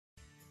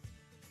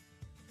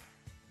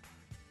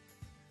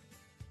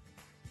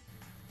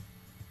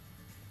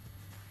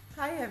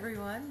Hi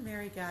everyone,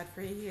 Mary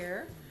Godfrey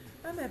here.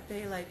 I'm at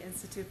Baylight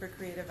Institute for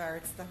Creative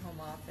Arts, the home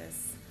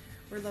office.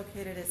 We're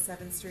located at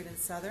 7th Street and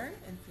Southern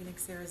in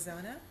Phoenix,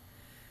 Arizona.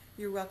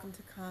 You're welcome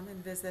to come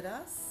and visit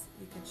us.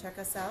 You can check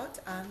us out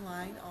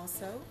online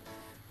also,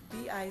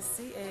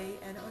 BICANOW,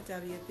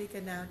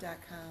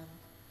 beaconnow.com.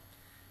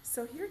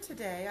 So here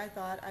today I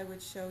thought I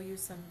would show you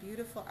some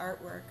beautiful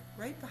artwork.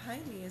 Right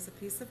behind me is a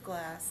piece of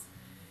glass.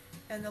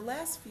 And the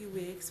last few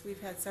weeks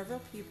we've had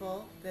several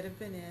people that have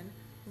been in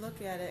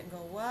look at it and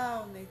go,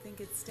 wow, and they think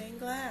it's stained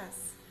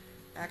glass.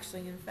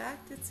 Actually, in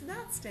fact, it's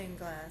not stained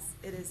glass.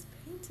 It is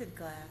painted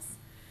glass.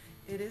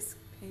 It is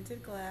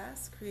painted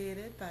glass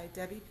created by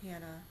Debbie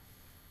Panna.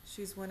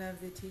 She's one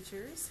of the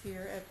teachers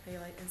here at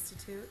Baylight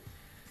Institute.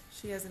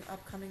 She has an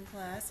upcoming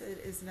class.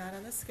 It is not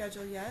on the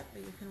schedule yet,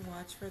 but you can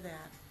watch for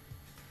that.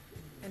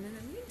 And in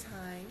the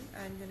meantime,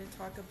 I'm going to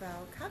talk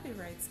about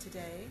copyrights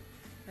today.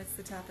 That's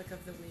the topic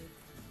of the week.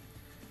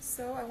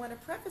 So I want to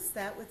preface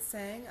that with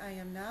saying I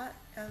am not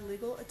a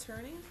legal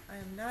attorney. I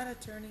am not an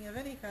attorney of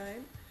any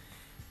kind.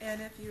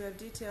 And if you have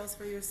details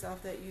for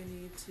yourself that you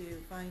need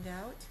to find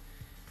out,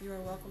 you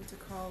are welcome to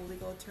call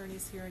legal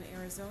attorneys here in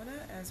Arizona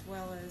as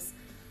well as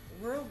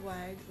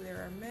worldwide. There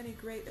are many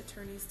great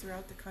attorneys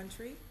throughout the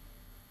country.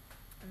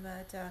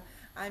 But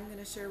I'm going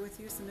to share with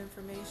you some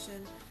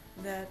information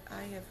that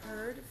I have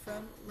heard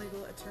from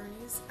legal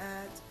attorneys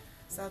at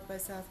South by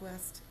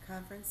Southwest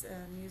Conference,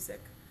 Music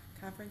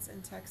Conference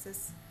in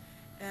Texas.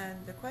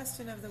 And the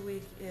question of the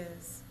week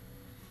is,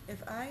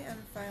 if I am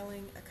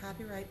filing a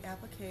copyright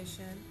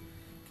application,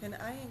 can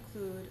I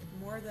include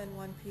more than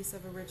one piece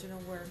of original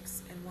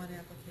works in one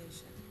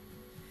application?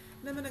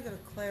 And I'm going to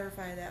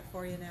clarify that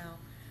for you now.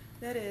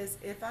 That is,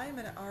 if I'm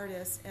an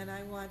artist and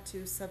I want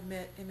to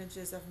submit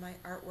images of my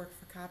artwork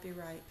for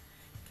copyright,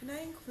 can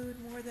I include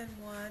more than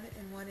one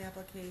in one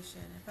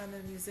application? If I'm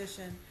a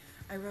musician,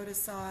 I wrote a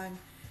song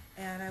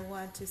and I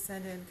want to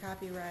send in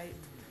copyright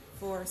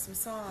for some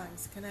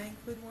songs, can I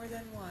include more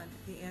than one?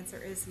 The answer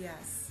is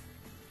yes.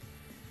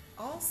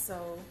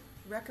 Also,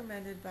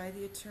 recommended by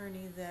the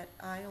attorney that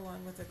I,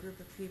 along with a group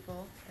of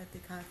people at the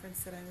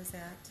conference that I was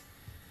at,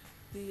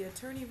 the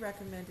attorney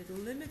recommended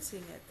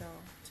limiting it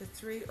though to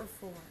 3 or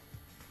 4.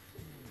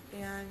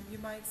 And you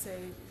might say,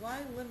 why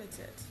limit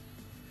it?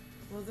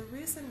 Well, the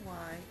reason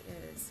why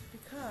is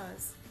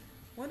because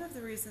one of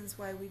the reasons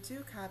why we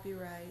do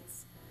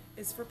copyrights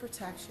is for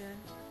protection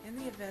in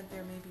the event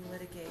there may be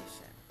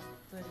litigation.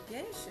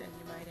 Litigation,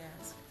 you might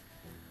ask.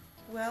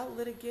 Well,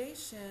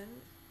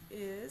 litigation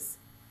is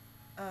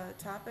a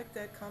topic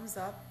that comes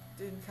up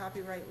in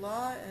copyright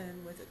law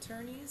and with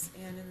attorneys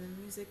and in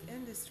the music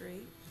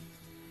industry.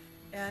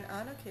 And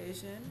on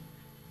occasion,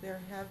 there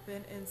have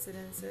been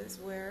incidences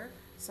where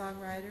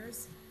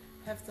songwriters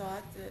have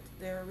thought that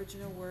their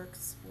original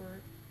works were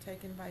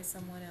taken by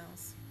someone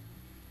else.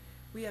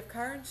 We have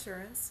car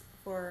insurance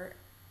for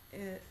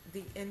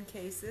the in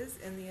cases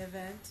in the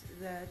event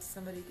that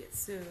somebody gets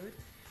sued.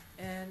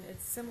 And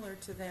it's similar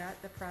to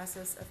that, the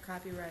process of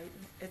copyright.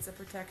 It's a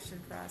protection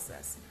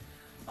process.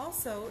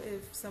 Also,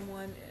 if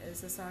someone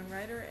is a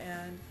songwriter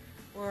and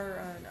or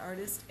an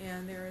artist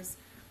and there is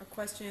a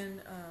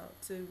question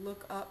to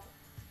look up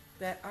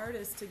that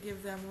artist to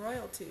give them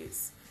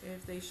royalties,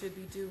 if they should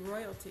be due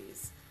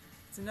royalties.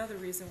 It's another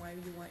reason why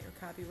you want your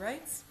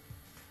copyrights.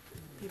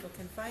 People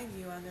can find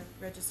you on the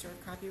Register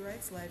of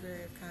Copyrights,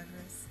 Library of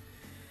Congress.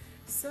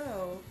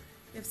 So,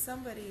 if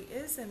somebody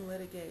is in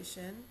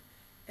litigation,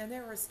 and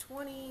there was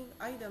 20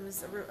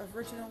 items of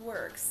original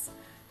works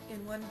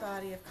in one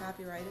body of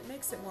copyright, it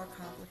makes it more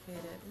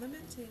complicated.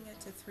 Limiting it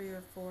to 3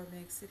 or 4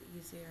 makes it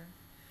easier.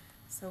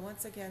 So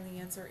once again, the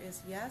answer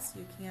is yes,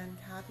 you can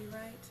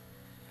copyright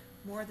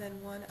more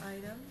than one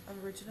item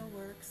of original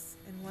works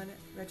in one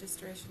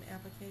registration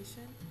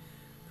application,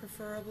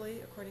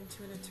 preferably, according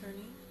to an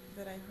attorney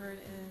that I heard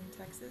in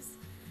Texas,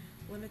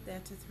 limit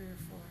that to 3 or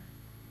 4.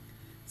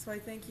 So I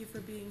thank you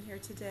for being here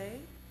today.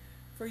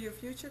 For your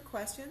future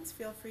questions,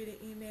 feel free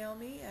to email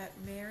me at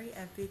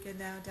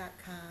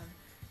mary@beaconnow.com.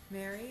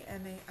 Mary,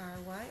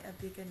 M-A-R-Y,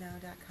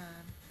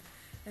 @beaconnow.com.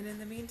 And in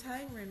the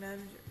meantime,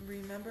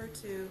 remember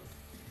to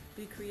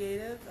be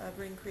creative,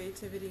 bring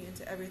creativity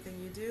into everything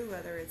you do,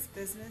 whether it's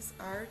business,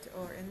 art,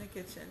 or in the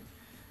kitchen.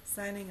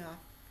 Signing off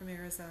from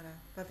Arizona.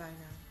 Bye-bye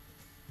now.